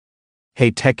Hey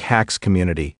Tech Hacks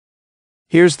community.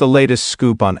 Here's the latest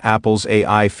scoop on Apple's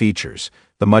AI features.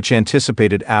 The much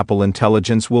anticipated Apple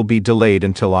Intelligence will be delayed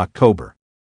until October.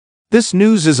 This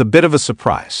news is a bit of a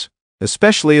surprise,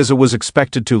 especially as it was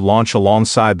expected to launch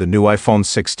alongside the new iPhone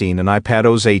 16 and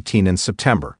iPadOS 18 in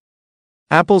September.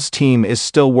 Apple's team is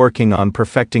still working on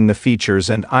perfecting the features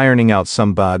and ironing out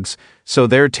some bugs, so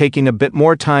they're taking a bit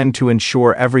more time to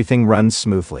ensure everything runs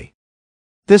smoothly.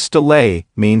 This delay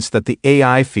means that the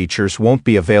AI features won't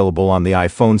be available on the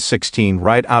iPhone 16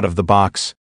 right out of the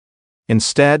box.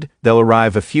 Instead, they'll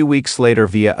arrive a few weeks later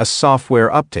via a software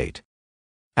update.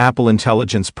 Apple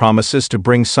Intelligence promises to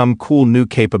bring some cool new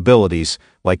capabilities,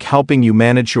 like helping you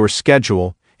manage your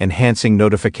schedule, enhancing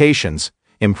notifications,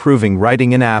 improving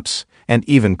writing in apps, and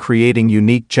even creating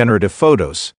unique generative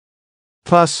photos.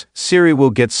 Plus, Siri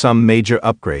will get some major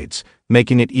upgrades,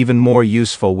 making it even more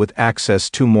useful with access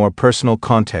to more personal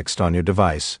context on your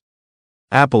device.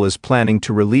 Apple is planning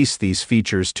to release these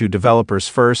features to developers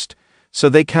first, so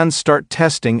they can start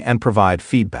testing and provide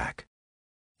feedback.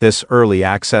 This early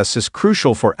access is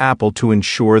crucial for Apple to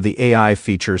ensure the AI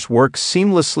features work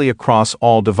seamlessly across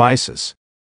all devices.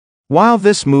 While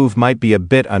this move might be a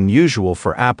bit unusual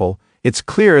for Apple, it's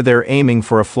clear they're aiming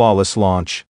for a flawless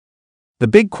launch. The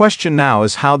big question now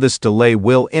is how this delay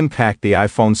will impact the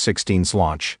iPhone 16's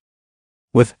launch.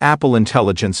 With Apple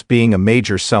Intelligence being a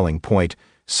major selling point,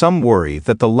 some worry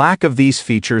that the lack of these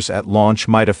features at launch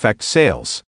might affect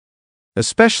sales,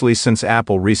 especially since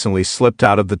Apple recently slipped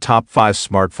out of the top 5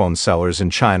 smartphone sellers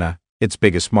in China, its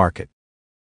biggest market.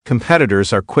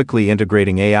 Competitors are quickly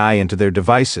integrating AI into their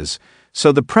devices,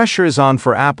 so the pressure is on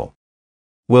for Apple.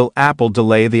 Will Apple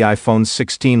delay the iPhone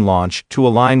 16 launch to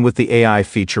align with the AI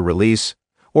feature release,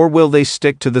 or will they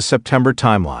stick to the September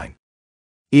timeline?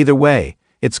 Either way,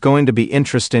 it's going to be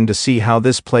interesting to see how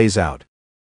this plays out.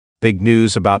 Big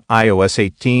news about iOS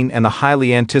 18 and the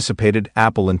highly anticipated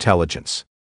Apple Intelligence.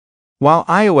 While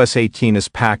iOS 18 is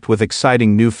packed with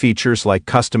exciting new features like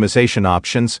customization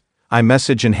options,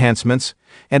 iMessage enhancements,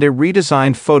 and a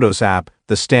redesigned Photos app,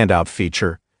 the standout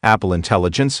feature, Apple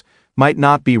Intelligence, might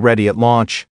not be ready at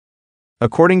launch.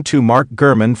 According to Mark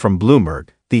Gurman from Bloomberg,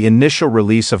 the initial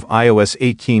release of iOS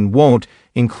 18 won't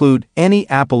include any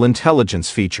Apple Intelligence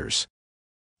features.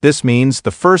 This means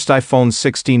the first iPhone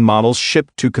 16 models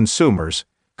shipped to consumers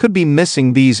could be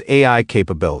missing these AI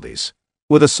capabilities,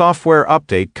 with a software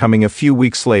update coming a few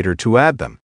weeks later to add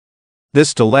them.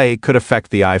 This delay could affect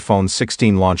the iPhone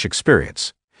 16 launch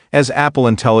experience, as Apple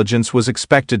Intelligence was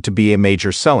expected to be a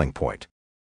major selling point.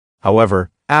 However,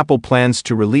 Apple plans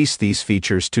to release these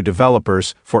features to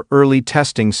developers for early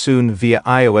testing soon via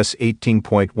iOS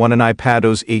 18.1 and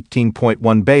iPadOS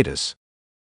 18.1 betas.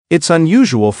 It's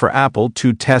unusual for Apple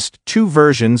to test two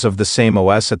versions of the same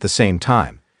OS at the same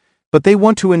time, but they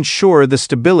want to ensure the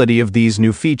stability of these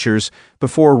new features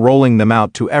before rolling them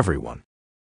out to everyone.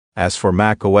 As for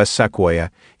macOS Sequoia,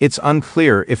 it's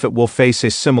unclear if it will face a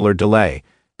similar delay,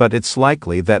 but it's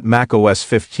likely that macOS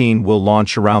 15 will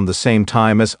launch around the same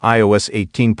time as iOS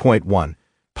 18.1,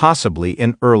 possibly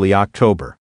in early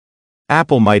October.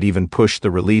 Apple might even push the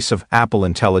release of Apple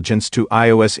Intelligence to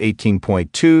iOS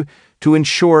 18.2 to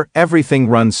ensure everything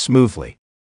runs smoothly.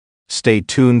 Stay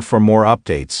tuned for more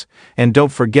updates, and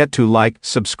don't forget to like,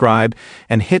 subscribe,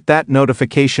 and hit that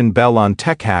notification bell on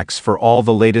Tech Hacks for all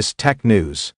the latest tech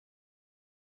news.